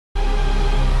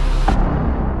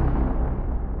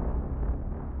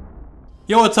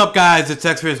Yo, what's up guys, it's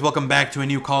XRAYZ. Welcome back to a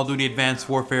new Call of Duty Advanced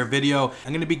Warfare video.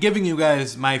 I'm going to be giving you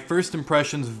guys my first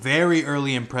impressions, very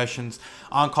early impressions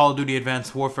on Call of Duty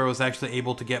Advanced Warfare. I was actually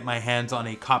able to get my hands on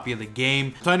a copy of the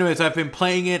game. So anyways, I've been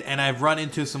playing it and I've run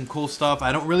into some cool stuff.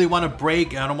 I don't really want to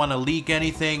break, I don't want to leak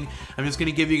anything. I'm just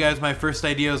going to give you guys my first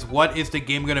ideas. What is the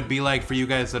game going to be like for you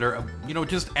guys that are, you know,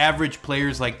 just average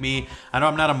players like me? I know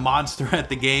I'm not a monster at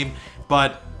the game,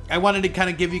 but I wanted to kind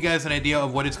of give you guys an idea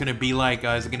of what it's going to be like.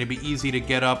 Is it going to be easy to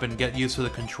get up and get used to the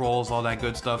controls, all that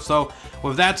good stuff? So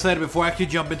with that said, before I actually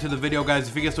jump into the video, guys,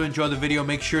 if you guys do enjoy the video,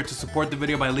 make sure to support the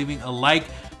video by leaving a like.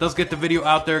 It does get the video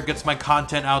out there, gets my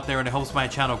content out there, and it helps my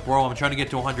channel grow. I'm trying to get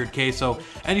to 100K, so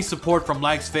any support from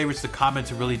likes, favorites, to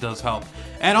comments, it really does help.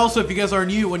 And also, if you guys are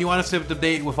new and you want to stay up to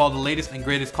date with all the latest and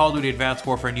greatest Call of Duty Advanced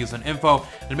Warfare news and info,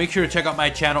 then make sure to check out my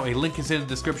channel. A link is in the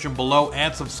description below,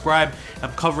 and subscribe.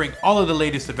 I'm covering all of the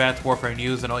latest Advanced Warfare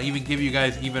news, and I'll even give you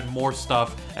guys even more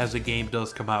stuff as the game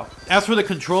does come out. As for the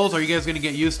controls, are you guys going to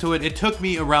get used to it? It took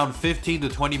me around 15 to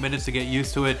 20 minutes to get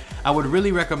used to it. I would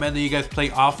really recommend that you guys play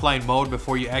offline mode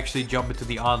before you actually jump into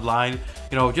the online.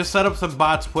 You know, just set up some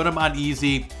bots, put them on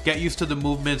easy, get used to the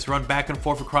movements, run back and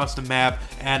forth across the map.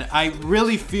 And I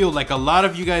really feel like a lot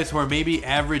of you guys who are maybe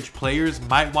average players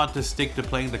might want to stick to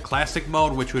playing the classic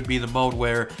mode, which would be the mode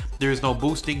where there's no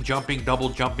boosting, jumping, double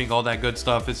jumping, all that good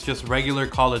stuff. It's just regular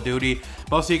Call of Duty.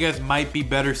 Most of you guys might be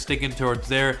better sticking towards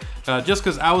there, just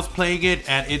because I was playing it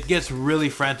and it gets really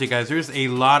frantic, guys. There's a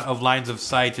lot of lines of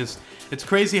sight. It's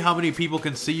crazy how many people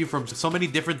can see you from so many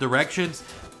different directions.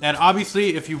 And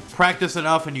obviously, if you practice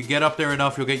enough and you get up there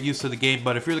enough, you'll get used to the game.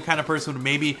 But if you're the kind of person who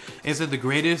maybe isn't the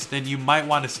greatest, then you might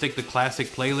want to stick to classic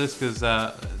playlist, because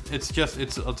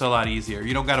it's a lot easier.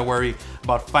 You don't got to worry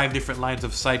about 5 different lines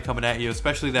of sight coming at you,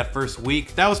 especially that first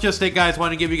week. That was just it, guys.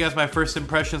 Want to give you guys my first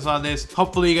impressions on this.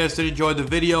 Hopefully, you guys did enjoy the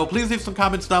video. Please leave some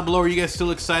comments down below. Are you guys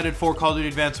still excited for Call of Duty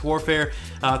Advanced Warfare?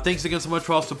 Thanks again so much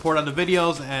for all the support on the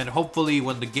videos, and hopefully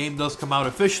when the game does come out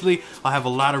officially, I'll have a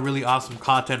lot of really awesome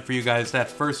content for you guys that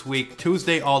first week,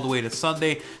 Tuesday all the way to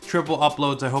Sunday. Triple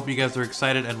uploads. I hope you guys are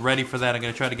excited and ready for that. I'm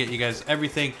going to try to get you guys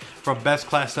everything from best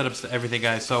class setups to everything,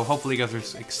 guys. So hopefully you guys are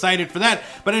excited for that.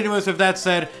 But anyways, with that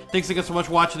said, thanks again so much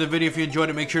for watching the video. If you enjoyed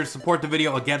it, make sure to support the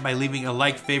video again by leaving a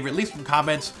like, favorite, leave some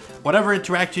comments. Whatever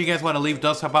interaction you guys want to leave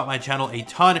does help out my channel a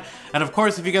ton. And of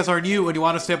course, if you guys are new and you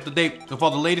want to stay up to date with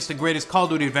all the latest and greatest Call of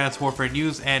Duty Advanced Warfare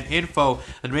news and info,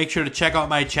 then make sure to check out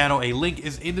my channel. A link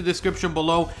is in the description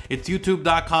below. It's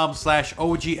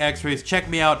youtube.com/OGXRAYZ. Check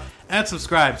me out and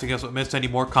subscribe so you guys won't miss any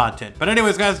more content. But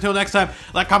anyways, guys, until next time,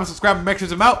 like, comment, subscribe, and make sure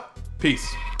I'm out.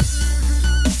 Peace.